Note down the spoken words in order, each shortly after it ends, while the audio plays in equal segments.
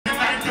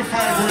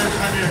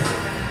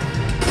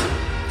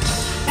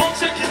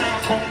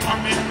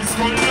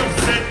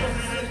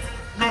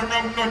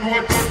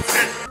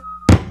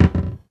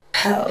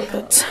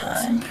Pelpa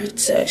time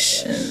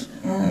protection.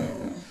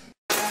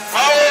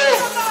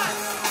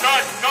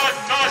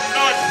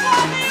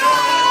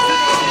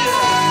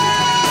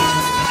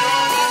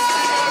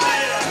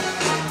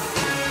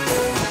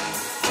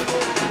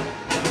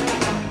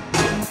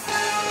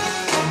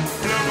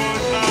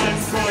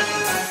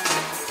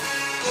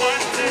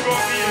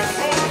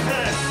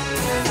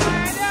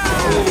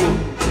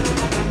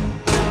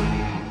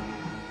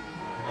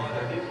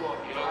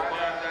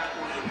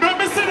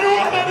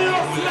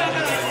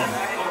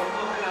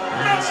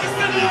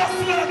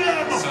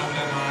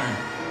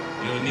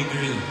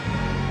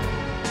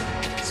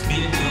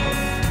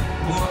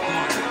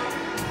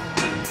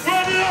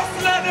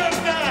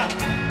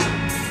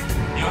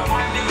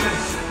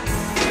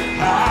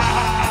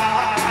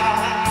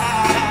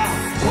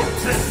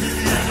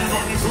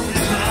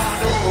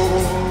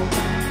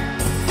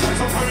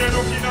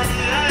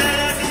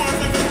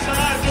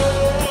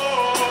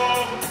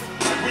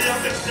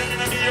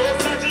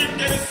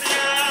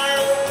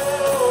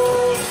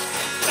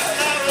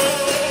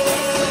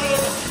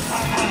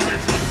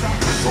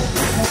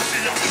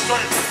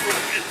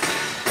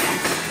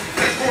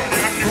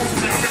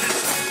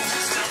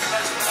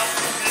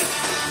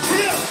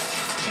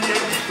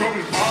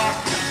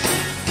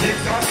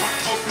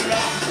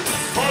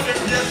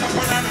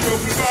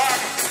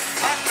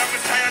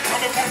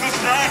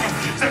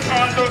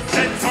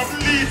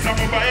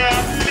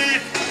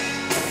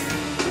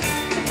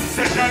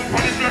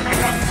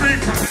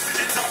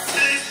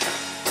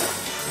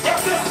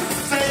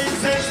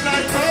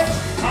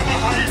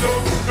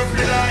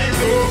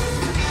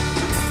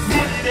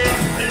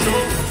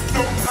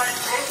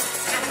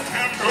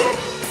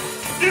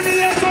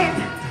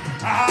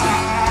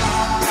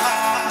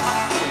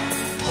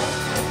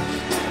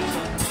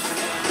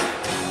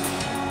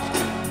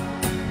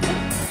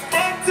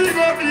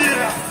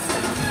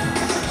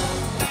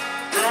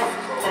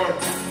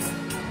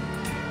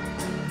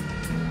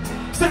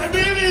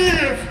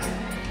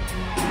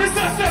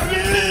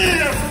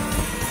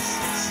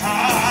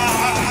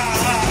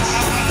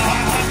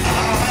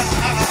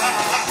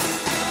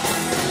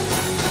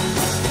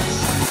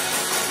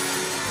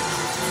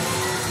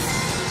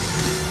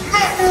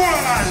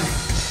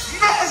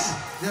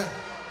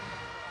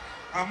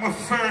 I'm a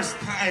first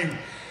time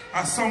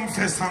at some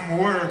fest and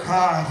work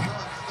hard.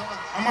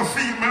 I'ma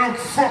feel me look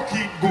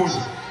fucking good.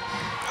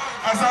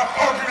 As a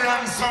ugly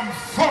and some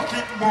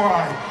fucking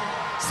boy.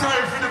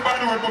 Sorry for the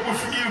bad word, but I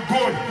feel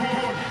good.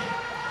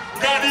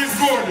 God is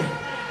good.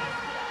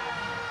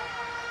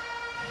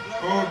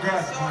 Oh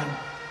God, man.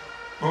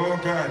 Oh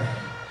God.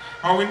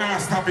 And we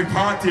not stop the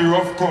party,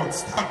 rough cut.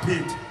 Stop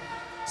it.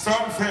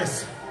 Some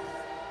fest.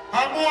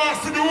 I'm going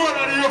to the one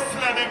of the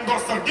hustle and them go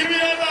so. Give me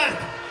a light.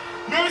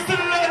 Let me see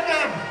the light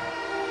them.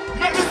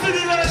 Let me see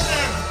the light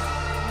them.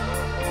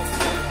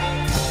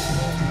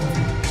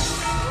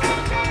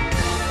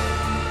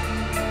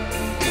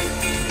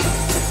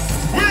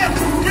 Wait.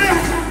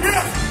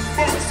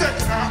 Fuck set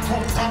now.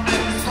 Come to me.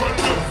 It's all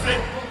just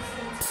it.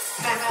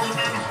 No.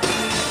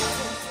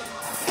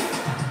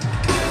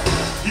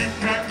 He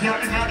can't get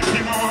it out of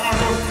him. I want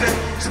to say.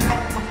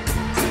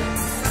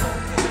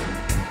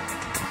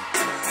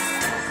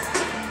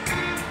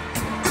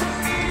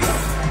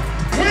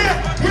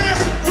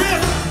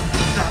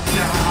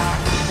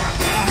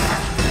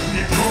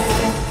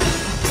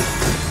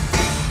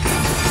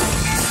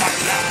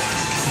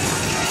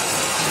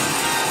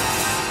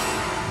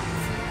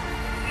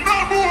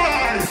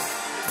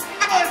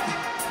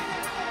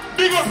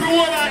 Big up the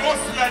one I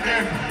hustle at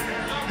them.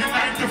 The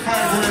 9 to 5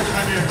 work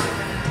at them.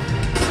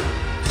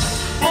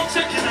 But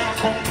check it out,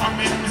 come and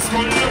make me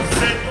skull love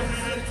set.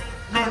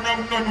 No,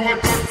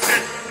 what don't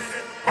set.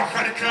 Back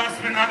at the class,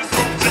 man, on the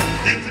subject.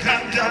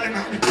 Instant girl in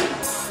the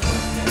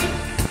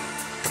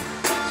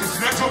just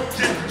not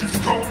subject, just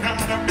go down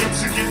and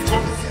Mexican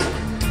cups.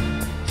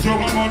 Show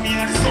my money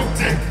on the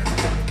subject.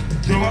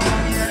 Show my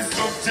money on the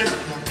subject.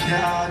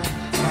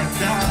 My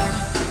dad,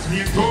 me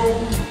and go.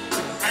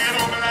 I ain't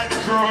over like the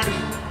crowd.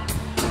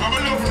 I'm a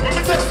lover, I'm a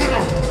tester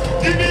now.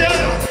 Give me a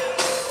lot.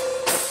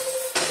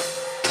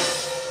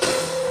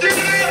 Give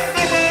me a lot,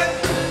 no man.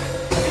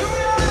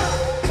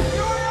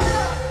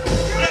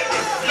 Let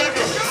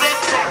go.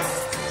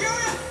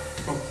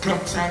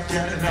 Clutch and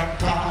get in a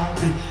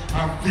party.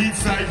 I'm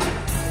beatside.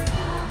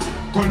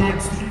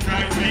 Cologne steam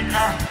like me.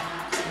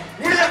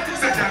 We have to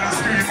say that I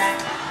scream out.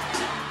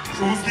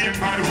 Shows game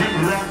by the way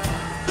we rock.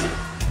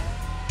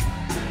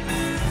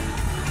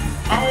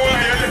 I'm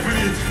why you live with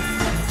it.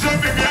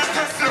 Jump in me and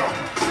test you.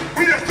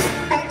 We have to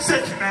bump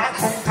shaking now.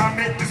 Come to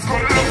make this go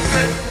look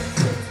set.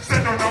 Say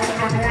no, don't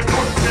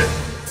say.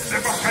 Say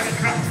back at the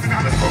class, we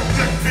not the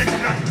subject. Big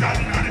night,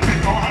 daddy, not the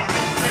big one.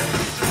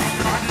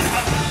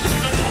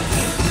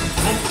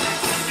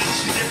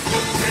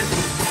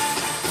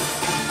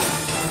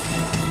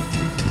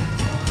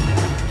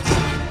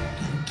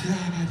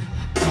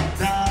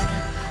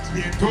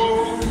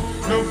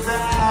 No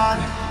fraud,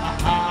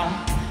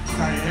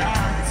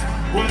 science,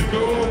 will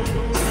do,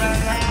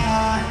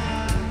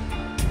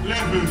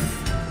 level.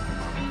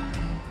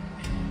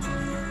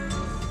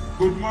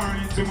 Good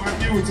morning to my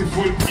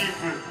beautiful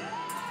people.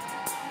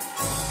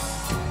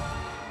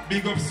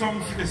 Big up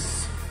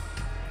Sumfest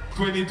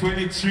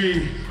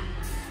 2023.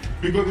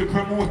 Big up the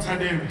promoter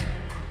them.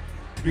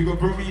 Big up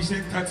British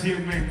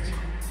Entertainment.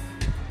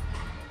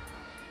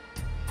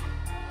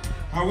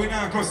 And we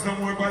not custom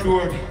more bad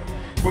word.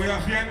 But you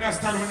have to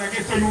understand when I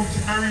get to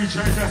youth and reach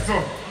right there, so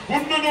who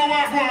don't know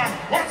what I'm going?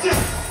 Watch it!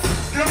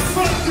 You're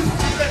supposed to be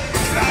ready.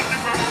 That's the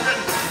problem.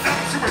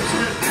 That's too much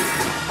ready.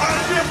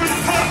 I'm here for the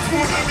past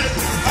one of it.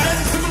 I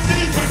am some of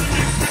these when you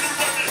mix with the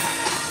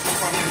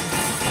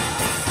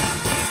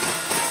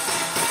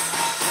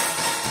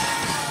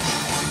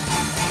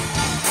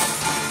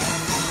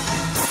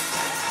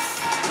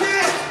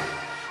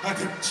I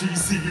think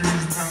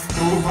G-Series now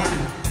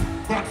nobody.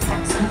 But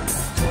facts too.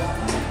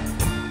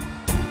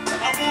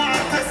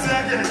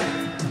 Again.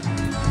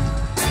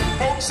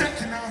 Oh,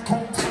 checking out,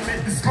 come to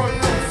make this go low.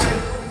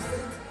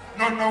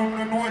 No,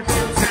 it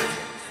don't take.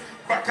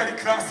 Back at the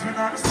class when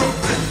I'm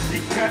something.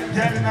 It got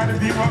yelling at the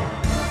diva.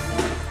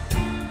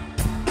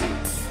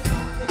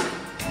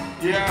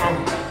 Yeah.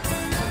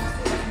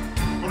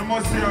 But I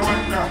must say, I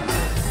wonder.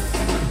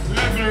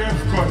 Level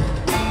F cut.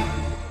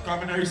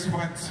 Come in a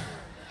response.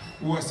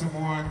 What's some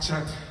more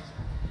chat?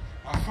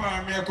 A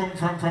farm here come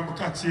from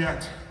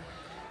Kachiat.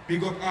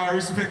 Big up our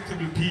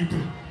respectable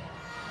people.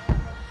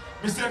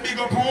 Mr. Big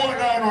up all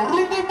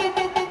down.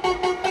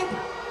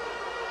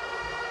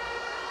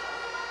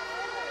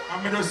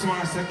 And I just want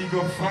to say big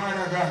up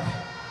Father God.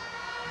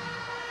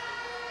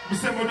 I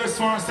just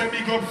want to say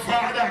big up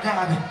Father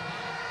God.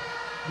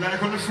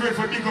 Like on the afraid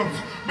for big up.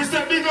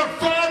 Mr. Big up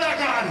Father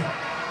God.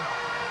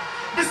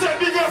 Mr.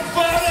 Big up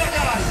Father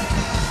God.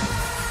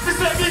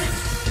 Mr. Big.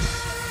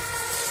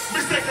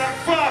 Mr. God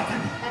 40.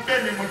 I'm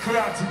belly my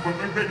clotting, but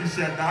I'm ready to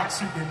say dark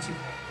secret.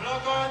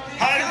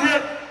 High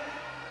grade.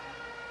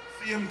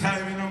 Same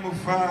time, you know, my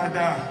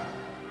father.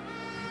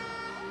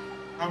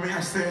 I mean,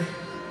 I say,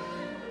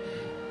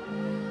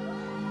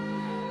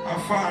 how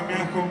far me I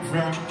come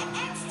from.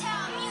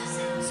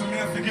 So me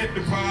I forget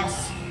the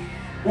past.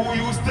 Who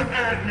used to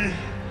hurt me?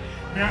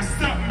 Me I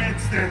stop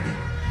meds then.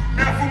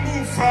 Me have to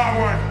move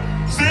forward.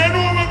 So you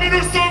know when me do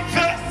some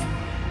fest?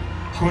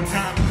 Cut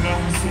time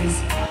glasses.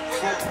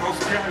 Fuck off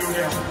girl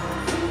here.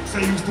 So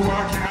I used to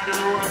walk in on the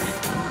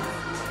road.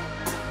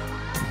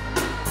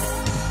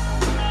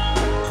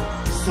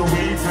 So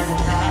wait, I go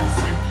past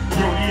me.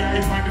 Yo, yeah,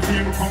 if I the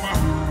fame come up.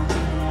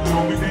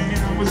 Know me then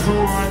in my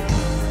zone.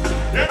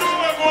 You know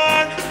what I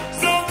want?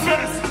 Some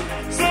fest.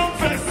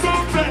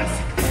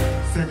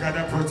 Say God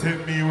protect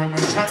me when my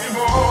child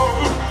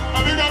home.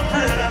 I'm in a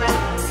prayer.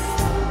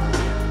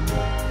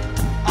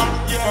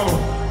 Yo,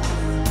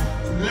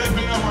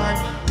 living a man.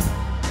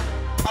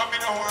 I'm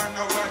in a one,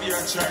 nobody a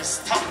try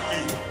stop me.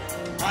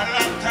 A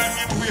long time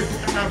I'm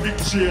waiting a big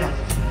chair.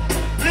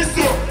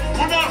 Listen,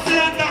 you not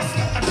feel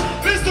understand.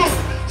 Listen.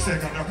 Say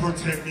God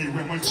protect me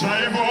when we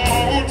drive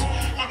out.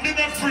 I'm not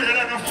afraid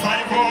of the 5-0.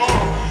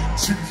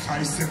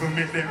 357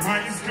 make them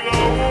eyes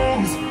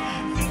close.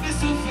 This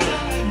is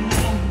very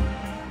new.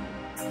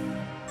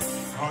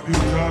 I'll be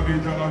here.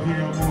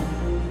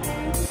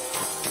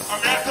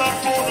 I'm at the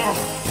corner.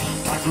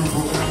 I do go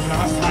to the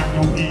last time.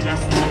 No need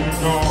us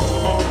no.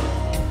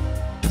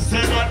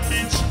 Say God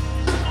bitch.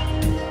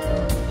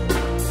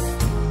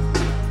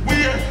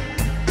 We're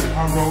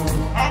around.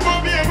 I'm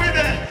gonna be with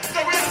it. So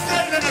we're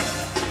telling them.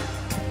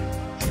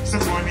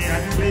 Some money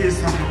at the base,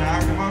 I'm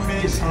not gonna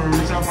make some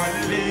rich up on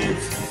the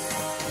leaves.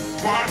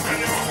 What can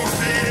you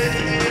say?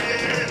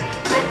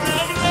 Come to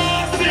the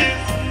losses.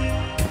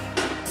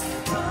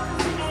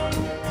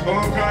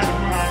 Oh God,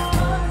 man.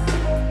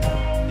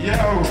 Yo.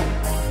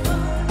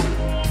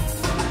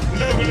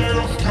 Level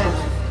rough cut.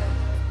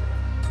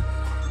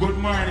 Good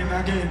morning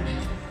again.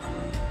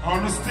 I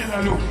wanna still a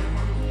look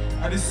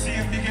at the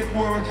same big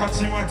boy we catch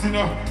him at, you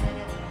know.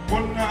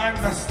 But not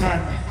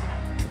understand.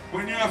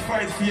 When you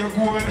fight for your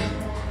goal,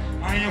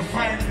 and you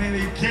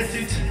finally get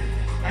it,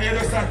 and you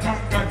just thank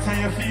God and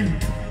you feel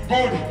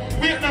good.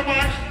 Wait no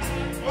man,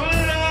 oh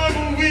Lord,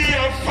 we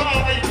are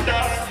fighting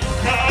that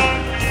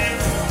coming.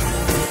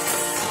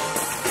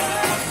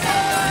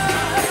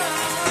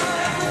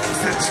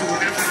 Set through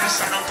the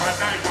position of a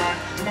diamond.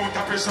 The amount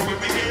of pressure will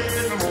be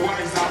in, no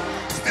wiser.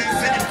 Still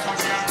singing from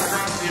the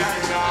underground the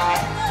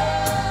island.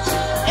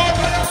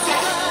 Open up so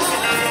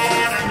the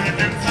Lord and let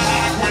them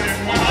talk when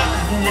them want to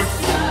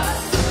go.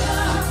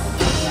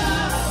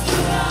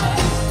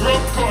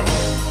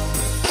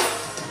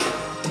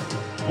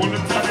 On the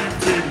talent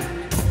team.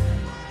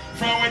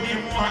 From when you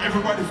want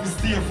everybody to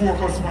stay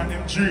focused on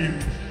them dream.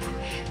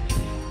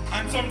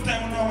 And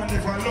sometimes now and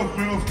if I love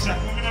chat,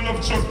 I don't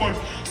love trust, but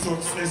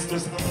success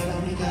just not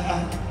bother me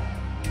that.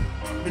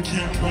 We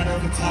can't bother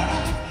me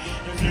that.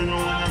 If you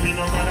don't wanna be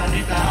no bother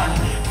me that.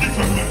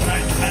 Different but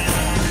lifestyle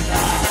and me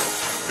that.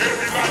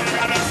 Everybody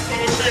got a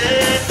story.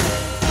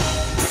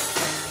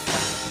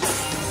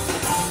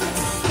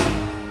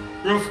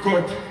 Rough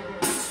cut.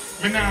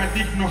 Me nah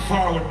dig no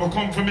forward, but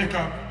come to make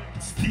a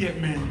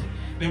statement.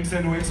 Them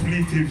say no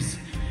expletives.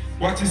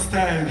 Watch his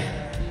style.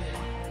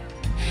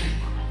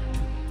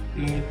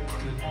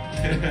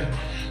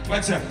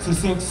 Watch out, so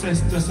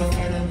success does not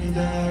matter me,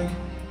 dog.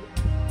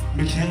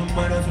 We can't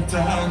bother for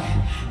talk.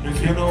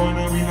 If you don't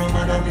wanna be no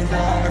bother me,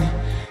 dog.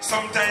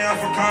 Sometimes I have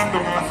to calm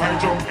down if I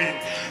jump in.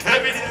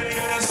 Every day they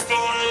got a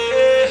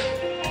story,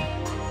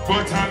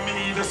 but I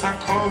me just a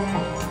come.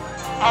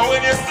 And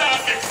when you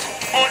start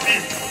making money,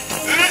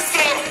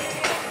 listen.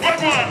 What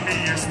want me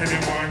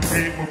yesterday, want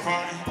take my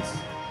point.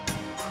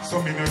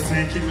 So me no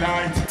take it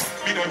light.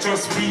 Me no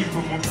just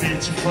people, my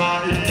bitch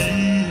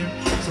fine.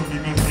 So me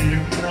no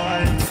take it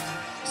light.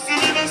 So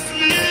me no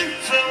sleep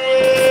from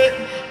work.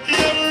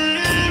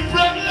 Every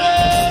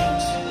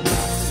problems.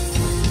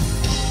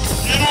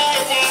 You know I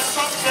want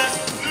success,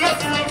 not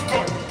the rough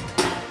cut.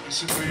 You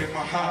should break my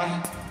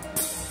heart.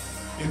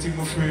 You think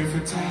I'm afraid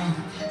for time,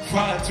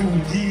 far too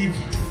deep.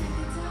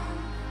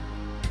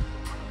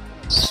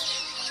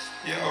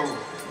 Yo.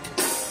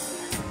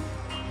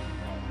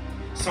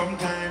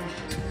 Sometimes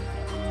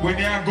when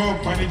you go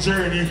up on the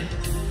journey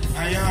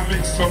and you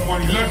make some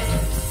money,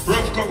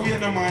 rough cut with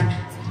the man,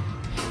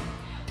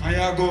 and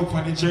you go up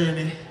on the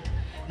journey,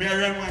 me I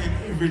remind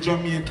every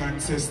Jamaican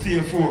say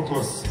stay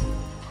focused.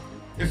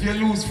 If you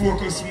lose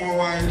focus more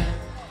while,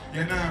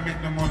 you not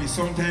make the money.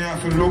 Sometimes you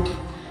have to look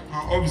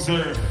and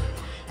observe.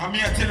 And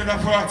me I tell you the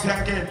party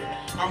again,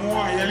 I'm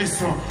why you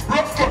listen.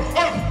 Rough cut, up,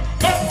 up,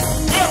 up, up.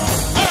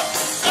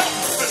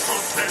 The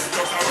success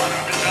doesn't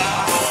wanna be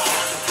down.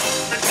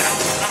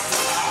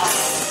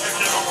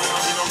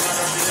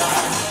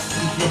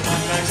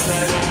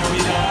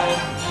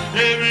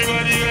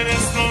 Everybody got a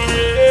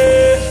story.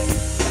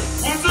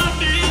 What's up,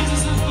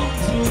 Jesus?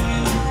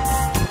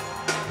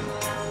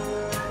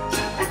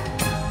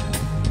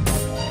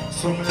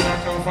 Some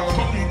like a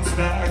fucking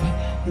star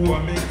who I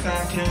make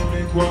talk can't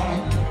make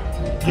walk.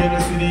 You know,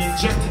 see the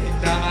injected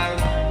dog.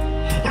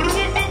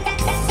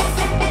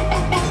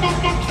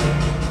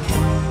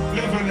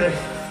 Level there.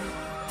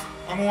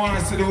 I'm want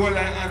to see the whole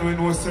line when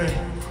we say,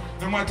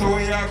 no matter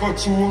where you go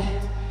to,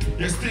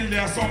 you still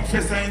there some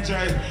face I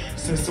enjoy.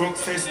 Say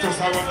success does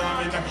I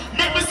wanna make that.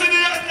 Let me see the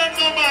hand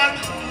no man.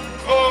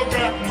 Oh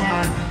God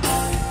man.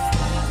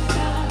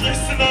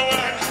 Listen now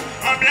man.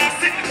 I'm here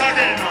sing it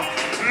again now.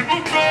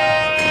 Look how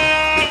we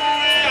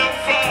are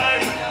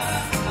fine.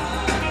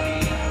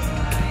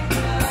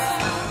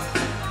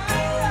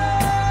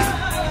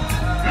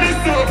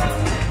 Listen.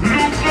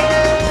 Look how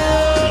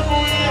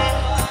we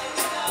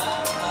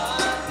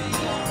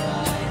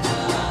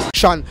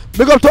are.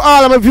 Big up to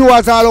all of my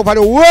viewers all over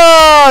the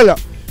world.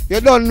 You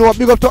don't know.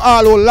 Big up to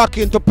all who lock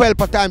into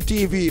Pelpa Time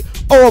TV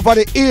over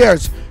the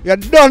years. You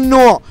don't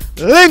know.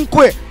 Link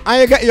with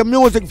and you get your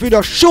music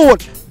video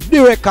shoot,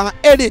 direct and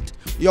edit.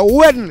 Your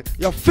wedding,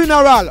 your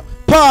funeral,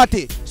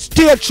 party,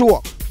 stage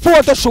show,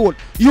 photo shoot,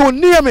 you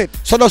name it.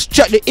 So just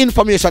check the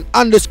information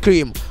on the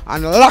screen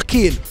and lock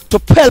in to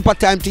Pelpa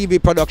Time TV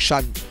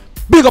production.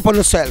 Big up on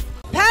yourself.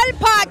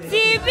 Pelpa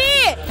TV!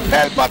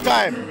 Pelpa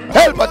Time!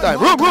 Pelpa Time!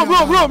 Room!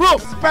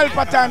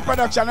 Pelpa Time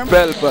production.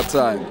 Pelpa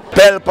Time.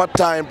 Pelpa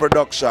Time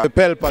production.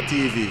 Pelpa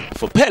TV.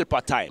 For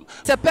Pelpa Time.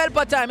 It's a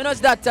Pelpa Time, you know it's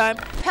that time.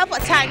 Pelpa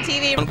Time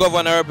TV. I'm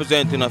governor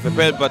representing of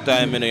Pelpa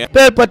Time, you know.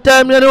 Pelpa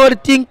Time, you know what the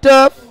thing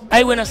tough?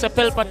 I when I say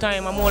Pelpa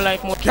Time, I'm more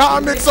like more.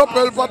 Can't mix up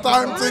Pelpa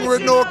Time thing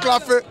with no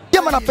coffee.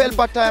 Yeah, man, a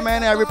Pelpa Time,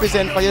 and I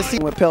represent for you. See,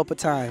 We're Pelpa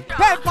Time.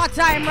 Pelpa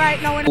Time right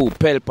now. Oh,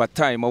 Pelpa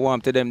Time, I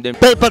want to them.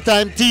 Pelpa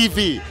Time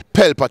TV.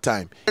 Pelpa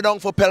Time. Down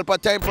for Pelpa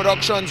Time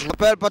Productions.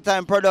 Pelpa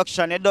Time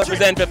production. It does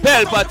Represent for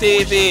Pelpa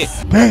TV.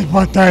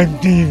 Pelpa Time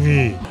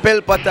TV.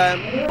 Pelpa Time.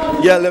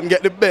 Yeah, let me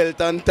get the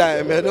belt on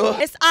time, you know.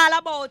 It's all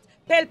about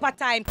Pelpa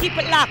Time. Keep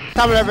it locked.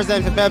 Time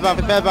represent for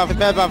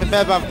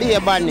Pelpa, be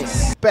a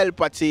badness.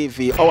 Pelpa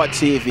TV, our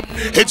TV.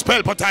 It's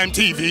Pelpa Time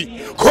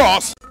TV.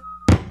 Cross.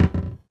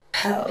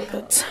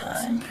 Pelpa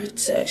Time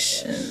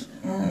protection.